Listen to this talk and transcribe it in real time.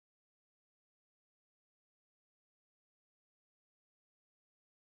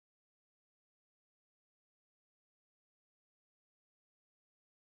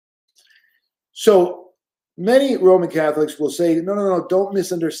So many Roman Catholics will say, no, no, no, don't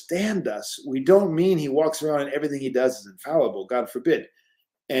misunderstand us. We don't mean he walks around and everything he does is infallible. God forbid.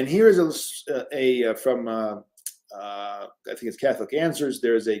 And here is from I think it's Catholic Answers.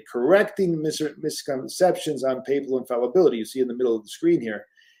 There's a correcting misconceptions on papal infallibility. You see in the middle of the screen here.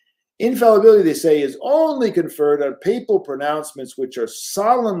 Infallibility, they say, is only conferred on papal pronouncements which are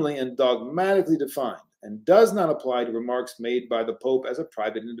solemnly and dogmatically defined and does not apply to remarks made by the Pope as a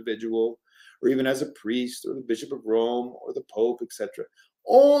private individual or even as a priest or the Bishop of Rome or the Pope, etc.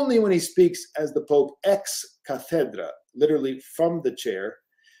 Only when he speaks as the Pope ex cathedra, literally from the chair,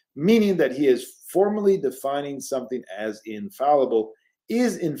 meaning that he is formally defining something as infallible,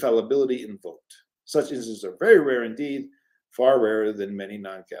 is infallibility invoked. Such instances are very rare indeed, far rarer than many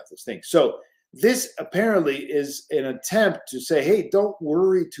non-Catholics think. So this apparently is an attempt to say, hey, don't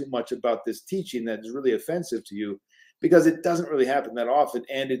worry too much about this teaching that is really offensive to you, because it doesn't really happen that often,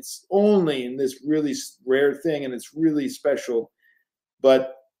 and it's only in this really rare thing, and it's really special.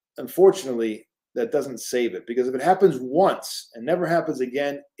 But unfortunately, that doesn't save it, because if it happens once and never happens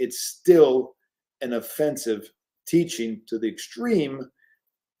again, it's still an offensive teaching to the extreme.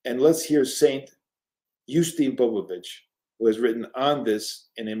 And let's hear Saint Justin Popovich, who has written on this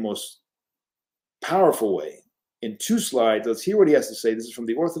in a most powerful way in 2 slides. Let's hear what he has to say. This is from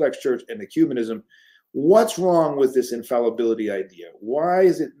the Orthodox Church and ecumenism. What's wrong with this infallibility idea? Why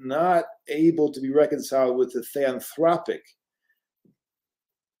is it not able to be reconciled with the theanthropic,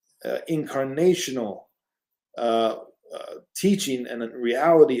 incarnational teaching and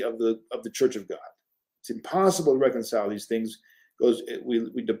reality of the Church of God? It's impossible to reconcile these things, because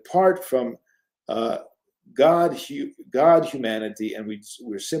we depart from God, humanity, and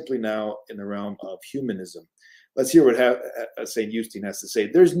we're simply now in the realm of humanism. Let's hear what St. Justin has to say.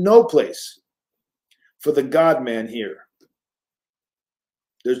 There's no place for the God-man here.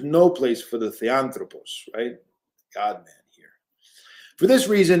 There's no place for the theanthropos, right? God-man here. For this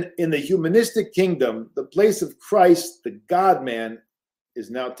reason, in the humanistic kingdom, the place of Christ, the God-man, is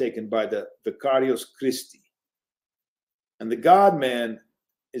now taken by the Vicarius Christi. And the God-man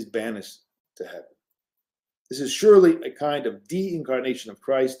is banished to heaven. This is surely a kind of de-incarnation of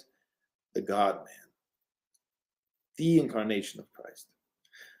Christ, the God-man. De-incarnation of Christ.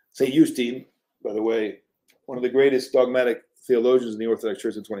 St. Justin, by the way, one of the greatest dogmatic theologians in the Orthodox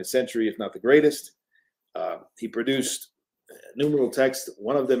Church in the 20th century, if not the greatest. He produced numeral texts.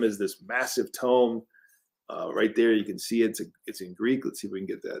 One of them is this massive tome. Right there, you can see it's in Greek. Let's see if we can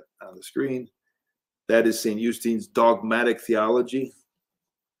get that on the screen. That is St. Justin's Dogmatic Theology.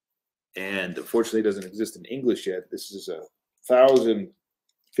 And unfortunately, it doesn't exist in English yet. This is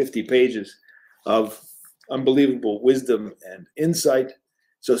 1,050 pages of unbelievable wisdom and insight.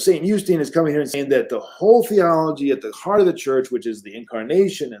 So St. Justin is coming here and saying that the whole theology at the heart of the church, which is the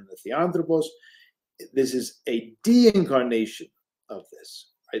incarnation and the theanthropos, this is a de-incarnation of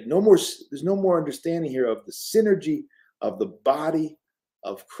this. Right? There's no more understanding here of the synergy of the body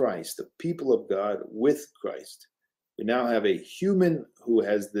of Christ, the people of God with Christ. We now have a human who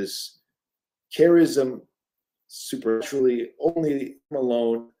has this charism supernaturally, only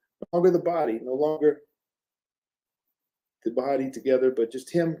alone, no longer the body, no longer the body together, but just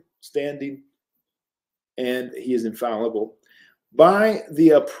him standing, and he is infallible. By the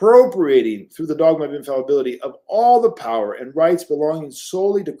appropriating through the dogma of infallibility of all the power and rights belonging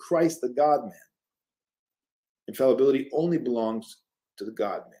solely to Christ the God-man. Infallibility only belongs to the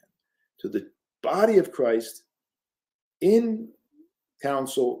God-man, to the body of Christ in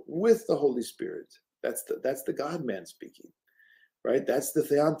counsel with the Holy Spirit. That's the God-man speaking, right? That's the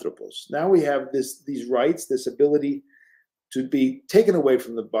theanthropos. Now we have these rights, this ability to be taken away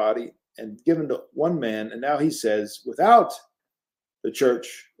from the body and given to one man. And now he says, without the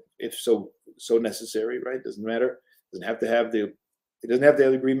church, if so necessary, right? Doesn't matter. He doesn't have to have the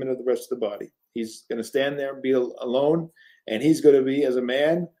agreement of the rest of the body. He's going to stand there and be alone, and he's going to be, as a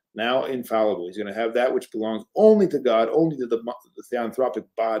man, now infallible. He's going to have that which belongs only to God, only to the theanthropic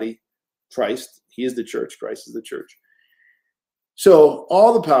body, Christ. He is the church. Christ is the church. So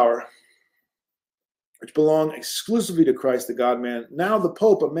all the power which belong exclusively to Christ, the God-man. Now the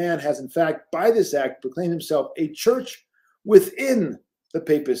Pope, a man, has in fact, by this act, proclaimed himself a church within the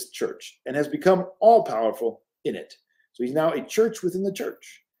Papist Church and has become all-powerful in it. So he's now a church within the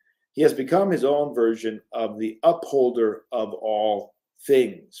church. He has become his own version of the upholder of all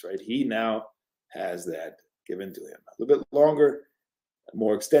things, right? He now has that given to him. A little bit longer,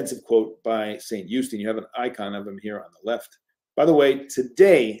 more extensive quote by St. Justin. You have an icon of him here on the left. By the way,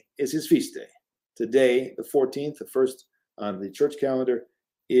 today is his feast day. Today, the 14th, the first on the church calendar,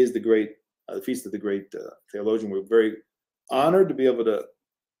 is the feast of the great theologian. We're very honored to be able to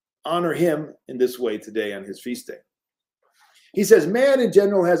honor him in this way today on his feast day. He says, man in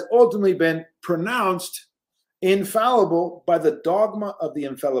general has ultimately been pronounced infallible by the dogma of the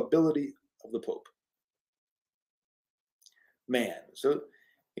infallibility of the Pope. Man. So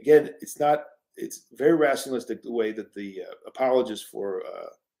again, it's very rationalistic the way that the apologists for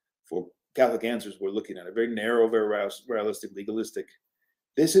Catholic answers were looking at it. Very narrow, very realistic, legalistic.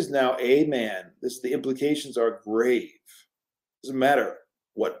 This is now a man. The implications are grave. Doesn't matter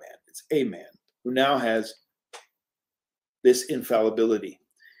what man. It's a man who now has this infallibility.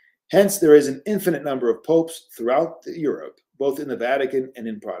 Hence, there is an infinite number of popes throughout Europe, both in the Vatican and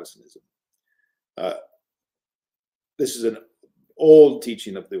in Protestantism. This is an old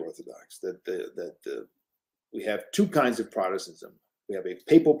teaching of the Orthodox that we have two kinds of Protestantism. We have a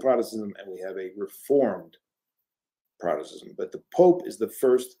papal Protestantism and we have a Reformed Protestantism. But the Pope is the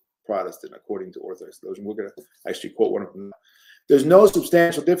first Protestant, according to Orthodox theologians. We're going to actually quote one of them. There's no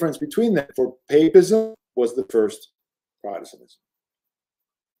substantial difference between them, for papism was the first Protestantism.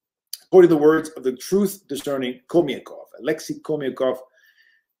 According to the words of the truth-discerning Khomyakov, Alexei Khomyakov,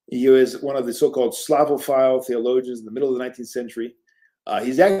 he is one of the so-called Slavophile theologians in the middle of the 19th century.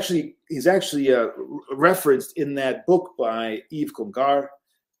 He's actually referenced in that book by Yves Congar,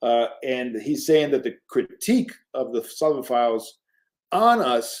 and he's saying that the critique of the Slavophiles on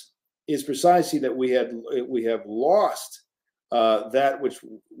us is precisely that we have lost that which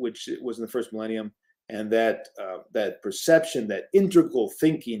was in the first millennium, and that perception, that integral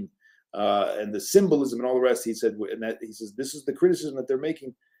thinking, and the symbolism and all the rest. He says this is the criticism that they're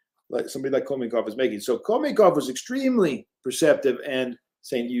making, like somebody like Khomyakov is making. So Khomyakov was extremely perceptive, and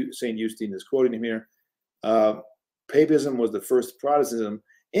Saint Justine is quoting him here. Papism was the first Protestantism.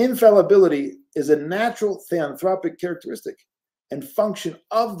 Infallibility is a natural theanthropic characteristic and function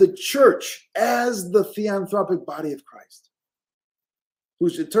of the Church as the theanthropic body of Christ,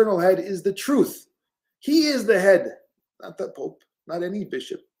 whose eternal head is the truth. He is the head, not the Pope, not any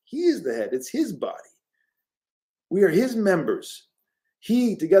bishop. He is the head. It's his body. We are his members.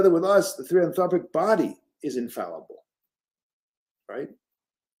 He, together with us, the theanthropic body, is infallible. Right?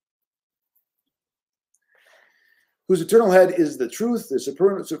 Whose eternal head is the truth, the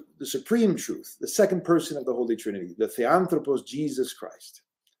supreme truth, the second person of the Holy Trinity, the Theanthropos Jesus Christ.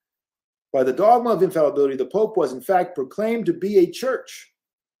 By the dogma of infallibility, the Pope was in fact proclaimed to be a church,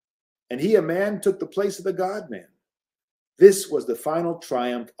 and he, a man, took the place of the God-man. This was the final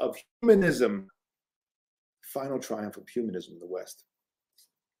triumph of humanism, final triumph of humanism in the West.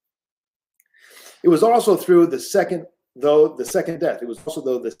 It was also through the second death. It was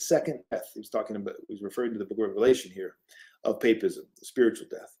also the second death. He's referring to the book of Revelation here, of papism, the spiritual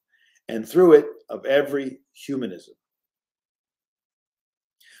death, and through it of every humanism.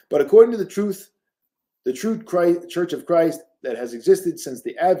 But according to the true Church of Christ that has existed since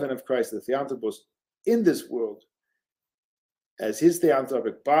the advent of Christ the Theanthropos in this world, as his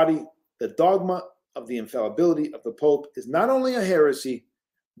theanthropic body, the dogma of the infallibility of the Pope is not only a heresy,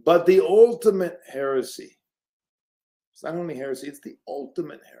 but the ultimate heresy. It's not only heresy, it's the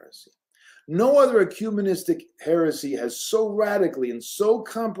ultimate heresy. No other ecumenistic heresy has so radically and so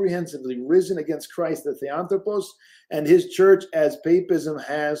comprehensively risen against Christ the Theanthropos and his church as papism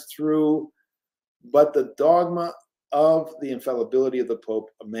has through but the dogma of the infallibility of the Pope,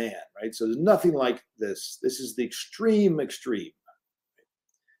 a man, right? So there's nothing like this. This is the extreme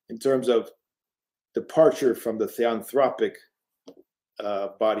in terms of departure from the theanthropic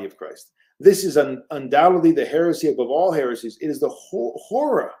body of Christ. This is undoubtedly the heresy above all heresies. It is the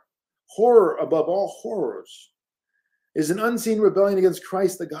horror above all horrors. It is an unseen rebellion against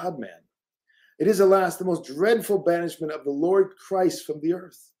Christ the God-man. It is, alas, the most dreadful banishment of the Lord Christ from the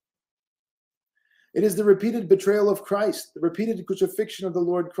earth. It is the repeated betrayal of Christ, the repeated crucifixion of the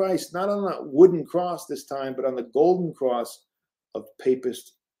Lord Christ, not on a wooden cross this time, but on the golden cross of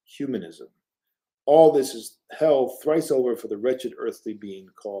papist humanism. All this is hell thrice over for the wretched earthly being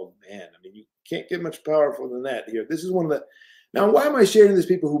called man. I mean, you can't get much powerful than that here. This is one of the... Now, why am I sharing this?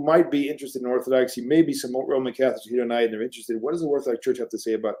 People who might be interested in Orthodoxy, maybe some Roman Catholics here tonight, and they're interested. What does the Orthodox Church have to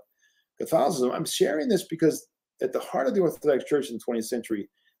say about Catholicism? I'm sharing this because at the heart of the Orthodox Church in the 20th century,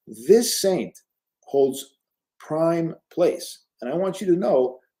 this saint holds prime place. And I want you to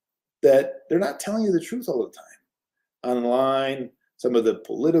know that they're not telling you the truth all the time. Online, some of the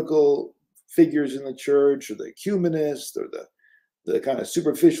political figures in the church, or the ecumenists, or the kind of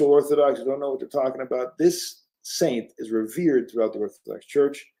superficial Orthodox who don't know what they're talking about. This saint is revered throughout the Orthodox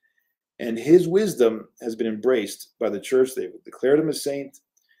Church, and his wisdom has been embraced by the church. They've declared him a saint,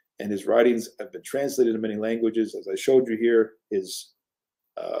 and his writings have been translated in many languages. As I showed you here, his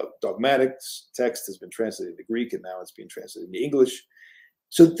dogmatic text has been translated into Greek, and now it's being translated into English.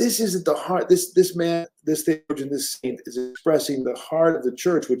 So this is at the heart. This man, this theologian, this saint is expressing the heart of the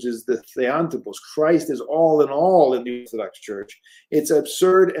church, which is the theanthropos. Christ is all in the Orthodox Church. It's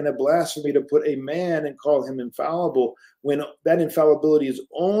absurd and a blasphemy to put a man and call him infallible, when that infallibility is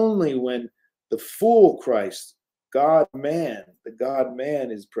only when the full Christ, God-man, the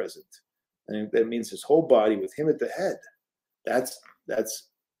God-man is present. And that means his whole body with him at the head. That's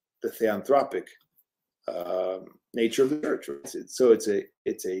the theanthropic nature of the church. So it's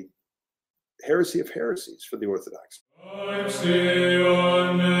a heresy of heresies for the Orthodox.